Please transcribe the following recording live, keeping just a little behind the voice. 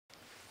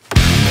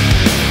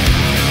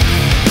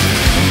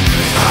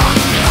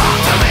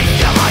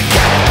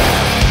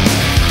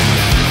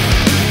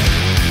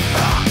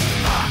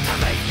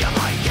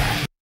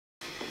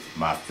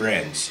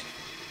friends,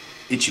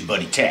 it's your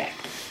buddy Tac.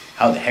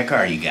 How the heck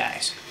are you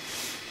guys?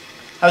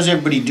 How's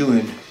everybody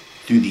doing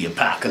through the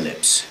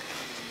apocalypse?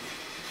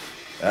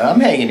 I'm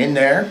hanging in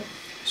there.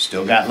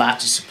 Still got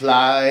lots of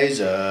supplies.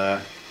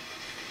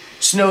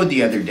 Snowed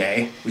the other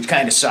day, which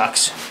kind of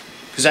sucks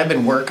because I've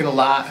been working a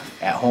lot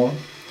at home,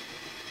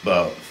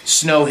 but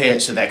snow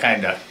hit, so that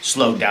kind of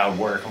slowed down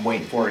work. I'm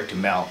waiting for it to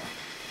melt.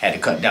 Had to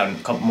cut down a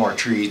couple more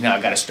trees. Now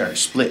I got to start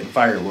splitting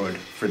firewood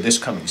for this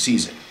coming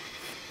season.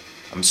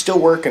 I'm still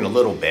working a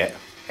little bit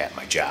at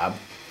my job.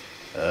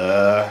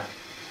 At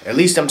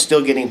least I'm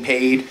still getting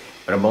paid,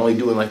 but I'm only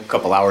doing like a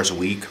couple hours a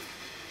week,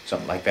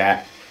 something like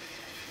that.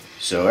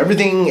 So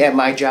everything at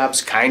my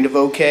job's kind of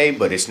okay,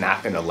 but it's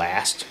not going to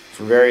last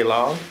for very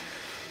long.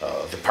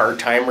 The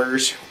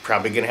part-timers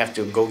probably going to have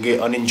to go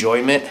get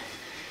unemployment.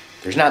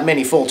 There's not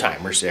many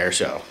full-timers there,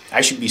 so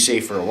I should be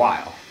safe for a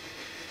while.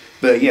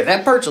 But yeah,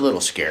 that part's a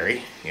little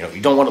scary. You know,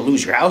 you don't want to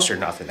lose your house or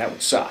nothing. That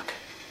would suck.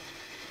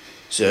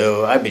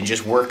 So I've been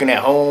just working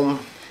at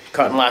home,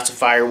 cutting lots of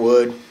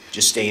firewood,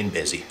 just staying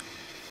busy.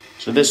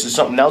 So this is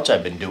something else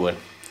I've been doing.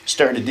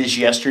 Started this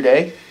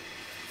yesterday,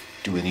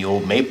 doing the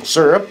old maple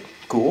syrup.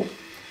 Cool.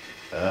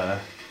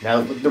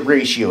 Now the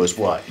ratio is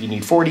what? You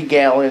need 40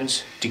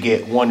 gallons to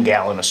get 1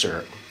 gallon of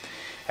syrup.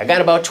 I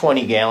got about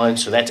 20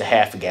 gallons, so that's a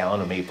half a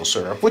gallon of maple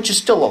syrup, which is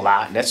still a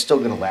lot, and that's still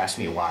going to last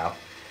me a while.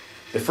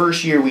 The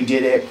first year we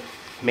did it,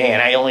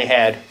 man, I only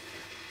had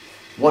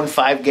one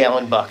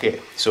 5-gallon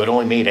bucket, so it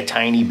only made a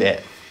tiny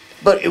bit.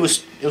 But it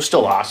was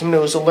still awesome. It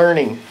was a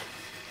learning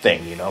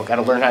thing, you know, got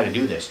to learn how to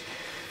do this.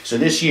 So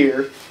this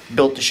year,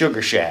 built the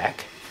sugar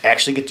shack,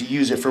 actually get to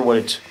use it for what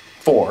it's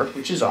for,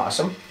 which is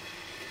awesome.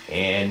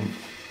 And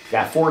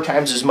got 4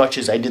 times as much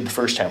as I did the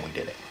first time we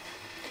did it.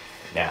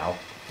 Now,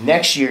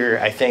 next year,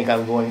 I think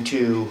I'm going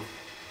to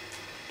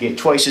get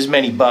twice as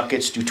many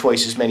buckets, do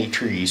twice as many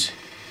trees.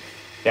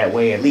 That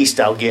way, at least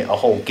I'll get a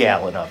whole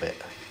gallon of it.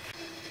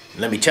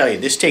 Let me tell you,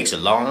 this takes a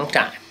long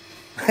time.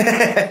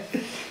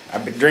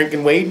 I've been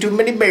drinking way too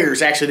many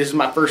beers. Actually, this is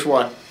my first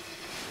one.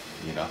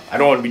 You know, I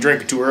don't want to be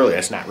drinking too early.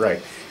 That's not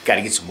right. Got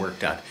to get some work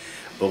done.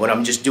 But when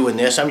I'm just doing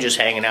this, I'm just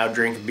hanging out,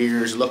 drinking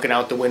beers, looking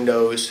out the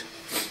windows,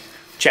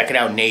 checking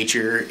out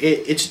nature.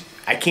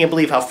 I can't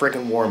believe how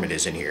freaking warm it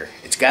is in here.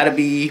 It's got to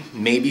be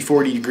maybe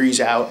 40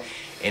 degrees out,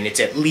 and it's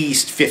at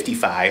least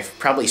 55,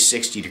 probably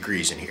 60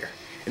 degrees in here.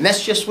 And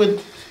that's just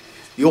with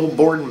the old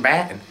board and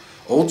batten,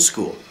 old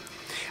school.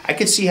 I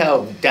could see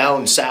how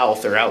down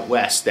south or out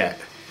west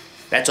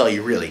that's all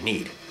you really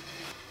need.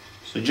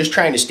 So just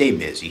trying to stay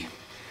busy,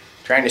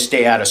 trying to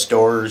stay out of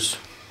stores.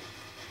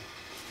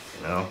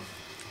 You know,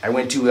 I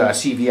went to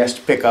CVS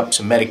to pick up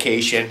some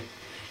medication,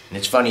 and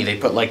it's funny, they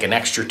put like an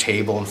extra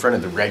table in front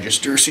of the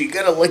register, so you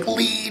gotta like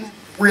lean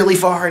really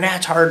far, and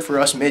that's hard for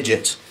us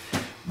midgets.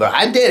 But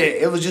I did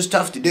it. It was just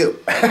tough to do.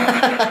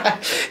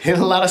 In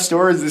a lot of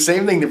stores, the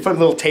same thing. They put a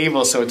little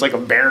table, so it's like a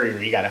barrier.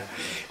 You gotta.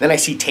 Then I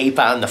see tape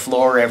on the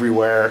floor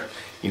everywhere.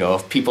 You know,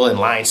 of people in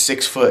line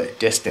 6 foot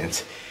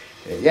distance.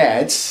 Yeah,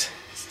 it's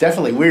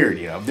definitely weird.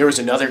 You know, there was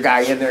another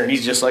guy in there, and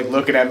he's just like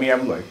looking at me.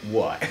 I'm like,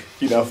 what?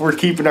 You know, if we're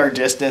keeping our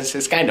distance,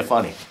 it's kind of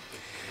funny.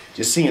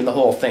 Just seeing the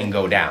whole thing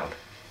go down,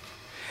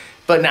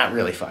 but not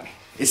really funny.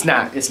 It's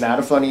not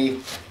a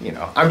funny. You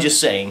know, I'm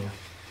just saying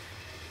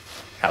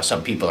how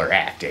some people are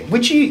acting,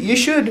 which you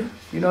should,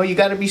 you know, you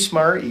got to be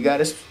smart. You got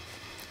to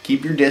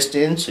keep your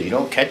distance so you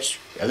don't catch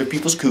other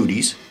people's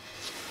cooties.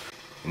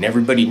 And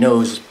everybody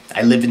knows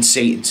I live in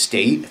Satan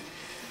State,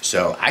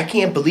 so I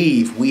can't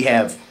believe we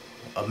have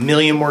a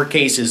million more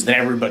cases than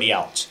everybody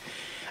else.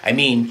 I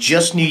mean,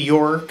 just New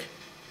York,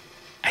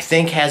 I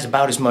think, has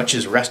about as much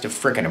as the rest of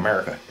frickin'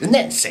 America. Isn't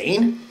that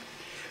insane?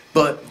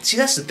 But see,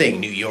 that's the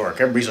thing, New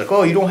York. Everybody's like,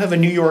 oh, you don't have a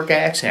New York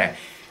accent.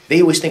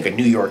 They always think of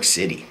New York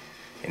City.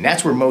 And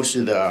that's where most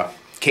of the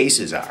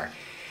cases are.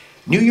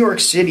 New York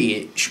City,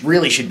 it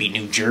really should be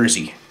New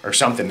Jersey or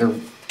something. They're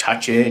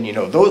touching, you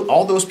know,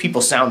 all those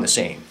people sound the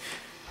same.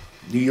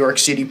 New York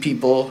City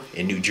people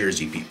and New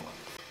Jersey people.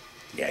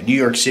 Yeah, New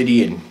York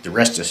City and the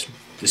rest of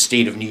the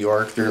state of New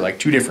York, they're like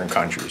 2 different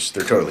countries.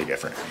 They're totally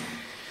different.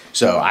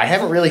 So I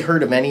haven't really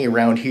heard of any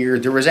around here.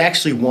 There was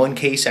actually one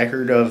case I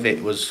heard of.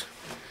 It was,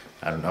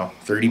 I don't know,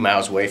 30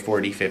 miles away,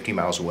 40, 50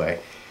 miles away.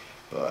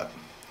 But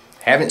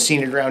haven't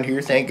seen it around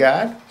here, thank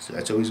God, so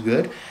that's always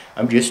good.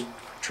 I'm just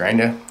trying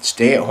to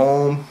stay at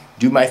home,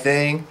 do my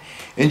thing,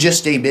 and just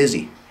stay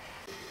busy.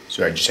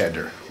 So I just had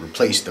to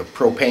replace the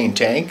propane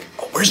tank.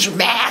 Oh, where's your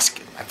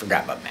mask? I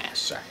forgot my mask,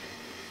 sorry.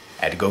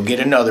 I had to go get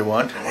another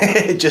one.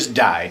 It just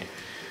died.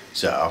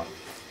 So,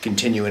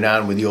 continuing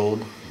on with the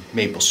old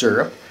maple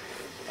syrup.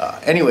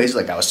 Anyways,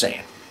 like I was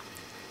saying.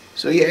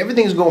 So yeah,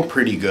 everything's going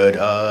pretty good.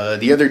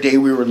 The other day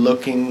we were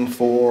looking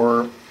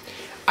for,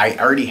 I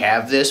already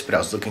have this, but I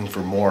was looking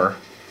for more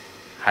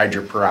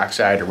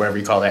hydroperoxide or whatever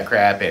you call that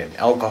crap, and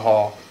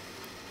alcohol,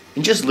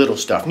 and just little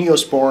stuff,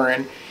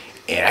 Neosporin,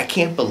 and I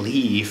can't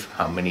believe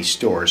how many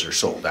stores are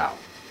sold out.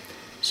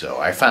 So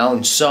I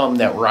found some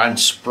that were on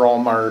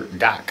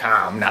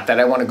sprawlmart.com, not that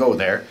I want to go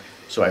there,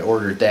 so I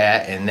ordered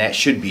that, and that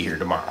should be here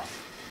tomorrow.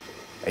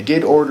 I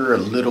did order a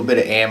little bit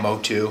of ammo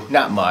too,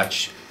 not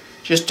much.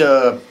 Just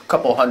a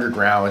couple 100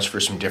 rounds for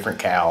some different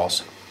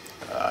cals.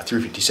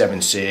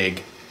 357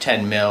 SIG,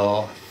 10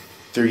 mil,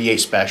 38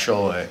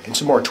 special, and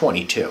some more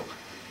 22.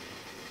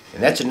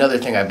 And that's another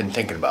thing I've been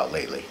thinking about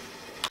lately.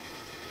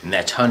 And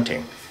that's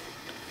hunting.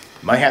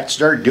 Might have to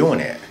start doing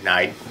it. Now,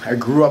 I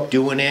grew up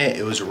doing it.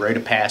 It was a rite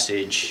of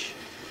passage.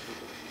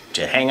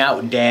 To hang out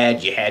with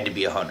Dad, you had to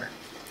be a hunter.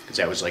 Because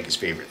that was like his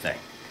favorite thing.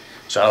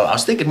 So I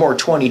was thinking more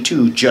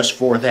 22 just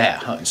for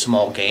that. Hunting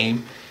small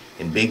game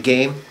and big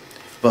game.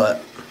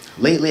 But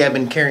lately I've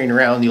been carrying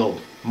around the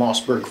old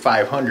Mossberg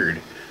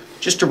 500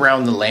 just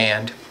around the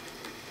land.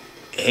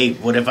 Hey,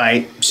 what if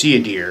I see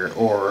a deer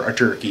or a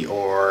turkey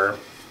or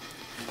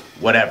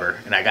whatever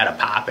and I gotta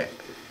pop it?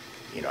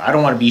 You know, I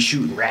don't want to be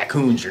shooting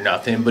raccoons or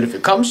nothing, but if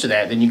it comes to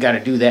that, then you got to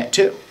do that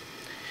too.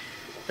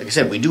 Like I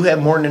said, we do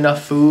have more than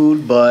enough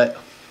food, but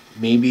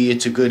maybe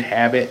it's a good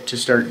habit to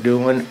start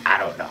doing. I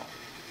don't know.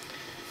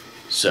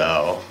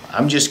 So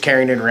I'm just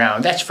carrying it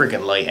around. That's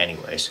freaking light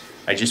anyways.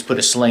 I just put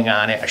a sling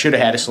on it. I should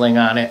have had a sling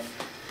on it.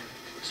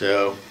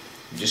 So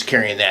I'm just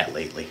carrying that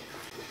lately.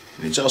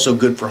 And it's also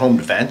good for home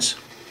defense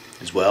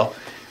as well.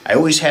 I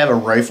always have a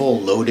rifle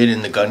loaded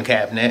in the gun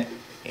cabinet,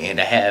 and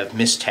I have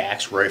Miss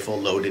Tac's rifle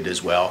loaded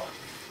as well.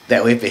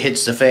 That way if it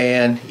hits the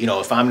fan, you know,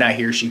 if I'm not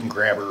here, she can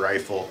grab her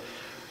rifle.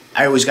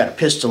 I always got a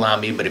pistol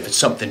on me, but if it's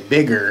something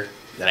bigger,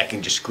 then I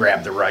can just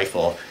grab the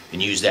rifle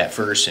and use that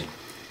first, and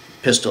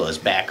pistol as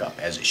backup,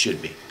 as it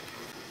should be.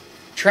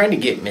 Trying to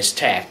get Miss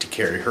Tac to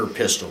carry her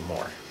pistol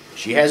more.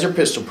 She has her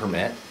pistol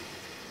permit,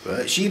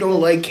 but she don't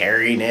like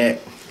carrying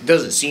it. It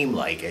doesn't seem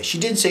like it. She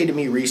did say to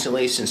me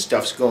recently, since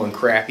stuff's going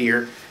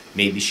crappier,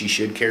 maybe she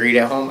should carry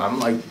it at home. I'm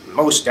like,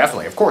 most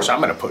definitely. Of course,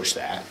 I'm going to push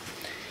that.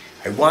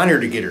 I want her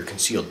to get her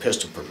concealed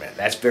pistol permit.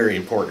 That's very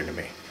important to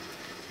me.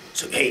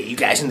 So, hey, you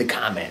guys in the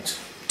comments,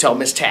 tell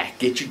Miss Tac,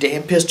 get your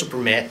damn pistol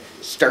permit.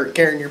 Start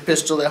carrying your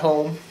pistol at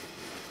home.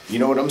 You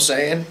know what I'm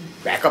saying?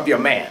 Back up your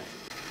man.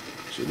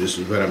 So this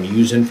is what I'm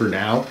using for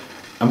now.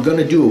 I'm going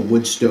to do a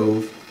wood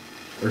stove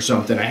or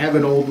something. I have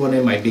an old one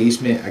in my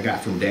basement I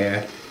got from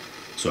Dad.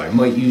 So I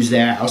might use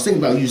that. I was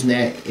thinking about using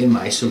that in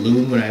my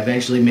saloon when I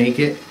eventually make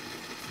it.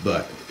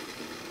 But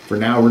for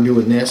now, we're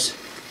doing this.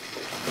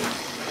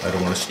 I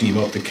don't want to steam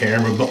up the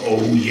camera, but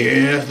oh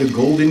yeah, the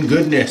golden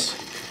goodness.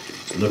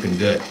 It's looking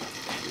good.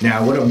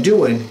 Now what I'm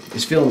doing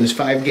is filling this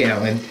 5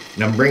 gallon,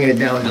 and I'm bringing it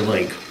down to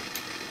like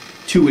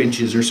 2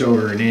 inches or so,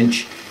 or an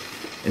inch.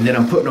 And then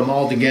I'm putting them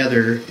all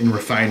together and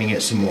refining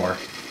it some more.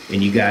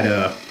 And you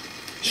gotta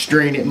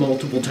strain it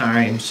multiple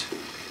times.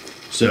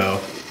 So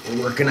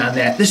we're working on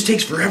that. This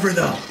takes forever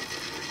though.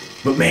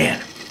 But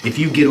man, if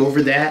you get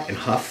over that and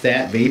huff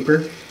that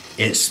vapor,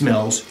 it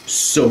smells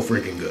so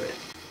freaking good.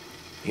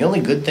 The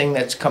only good thing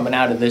that's coming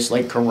out of this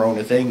like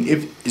Corona thing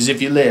is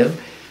if you live,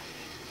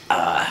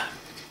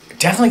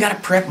 definitely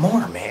gotta prep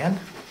more, man.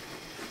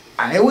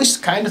 I always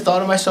kind of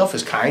thought of myself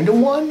as kind of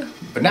one,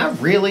 but not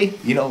really.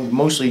 You know,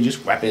 mostly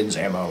just weapons,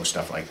 ammo,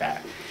 stuff like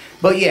that.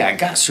 But yeah, I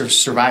got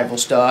survival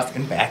stuff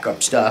and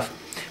backup stuff.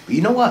 But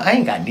you know what? I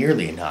ain't got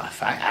nearly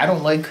enough. I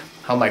don't like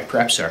how my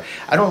preps are.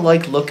 I don't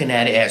like looking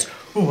at it as,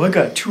 oh, I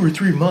got 2 or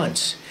 3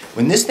 months.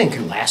 When this thing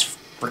can last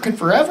freaking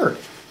forever.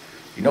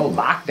 You know,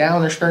 lockdown,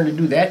 they're starting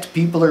to do that to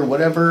people or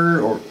whatever.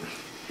 Or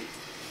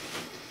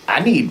I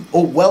need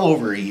well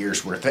over a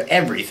year's worth of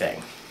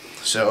everything.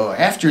 So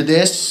after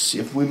this,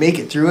 if we make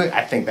it through it,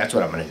 I think that's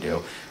what I'm going to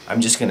do.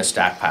 I'm just going to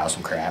stockpile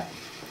some crap.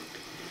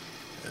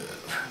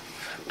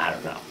 I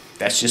don't know.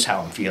 That's just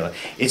how I'm feeling.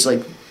 It's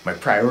like my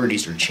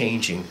priorities are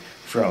changing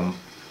from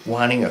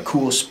wanting a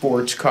cool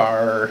sports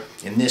car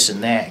and this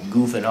and that and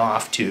goofing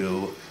off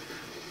to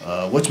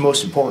what's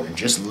most important,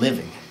 just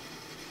living.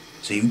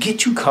 So you get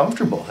too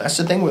comfortable. That's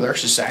the thing with our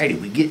society.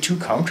 We get too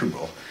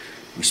comfortable.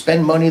 We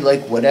spend money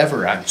like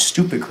whatever on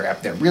stupid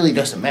crap that really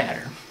doesn't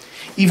matter.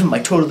 Even my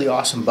totally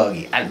awesome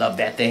buggy, I love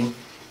that thing,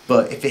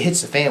 but if it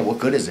hits the fan, what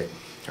good is it?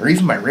 Or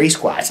even my race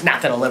quads,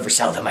 not that I'll ever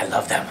sell them, I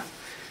love them.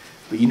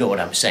 But you know what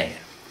I'm saying.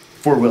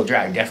 4-wheel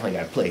drive definitely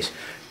got a place.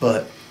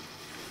 But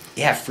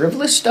yeah,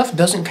 frivolous stuff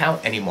doesn't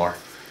count anymore.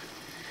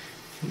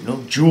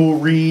 No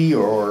jewelry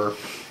or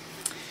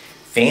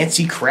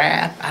fancy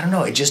crap. I don't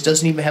know, it just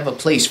doesn't even have a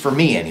place for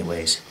me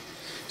anyways.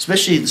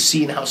 Especially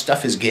seeing how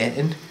stuff is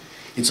getting.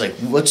 It's like,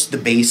 what's the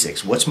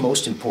basics? What's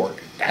most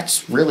important?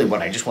 That's really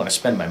what I just want to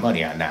spend my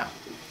money on now.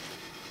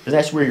 But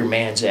that's where your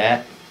man's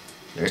at.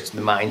 There's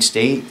the mind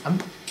state. I'm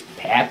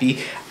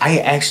happy. I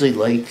actually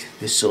like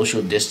this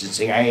social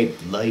distancing. I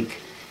like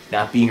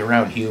not being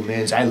around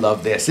humans. I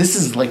love this. This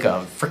is like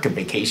a freaking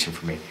vacation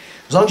for me.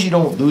 As long as you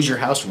don't lose your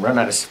house and run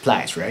out of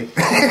supplies, right?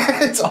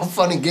 It's all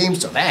fun and games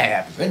till that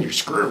happens. Then you're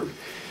screwed.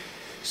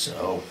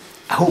 So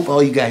I hope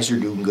all you guys are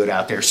doing good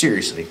out there.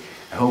 Seriously.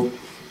 I hope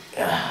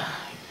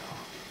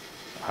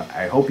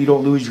you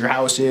don't lose your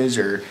houses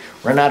or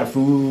run out of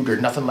food or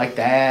nothing like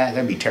that.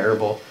 That'd be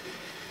terrible.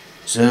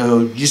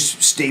 So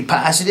just stay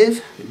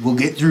positive. We'll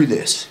get through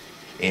this.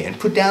 And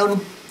put down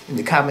in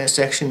the comment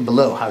section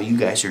below how you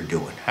guys are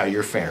doing, how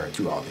you're faring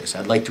through all this.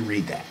 I'd like to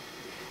read that.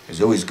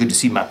 It's always good to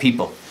see my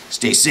people.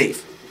 Stay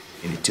safe.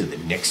 And until the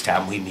next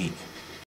time we meet.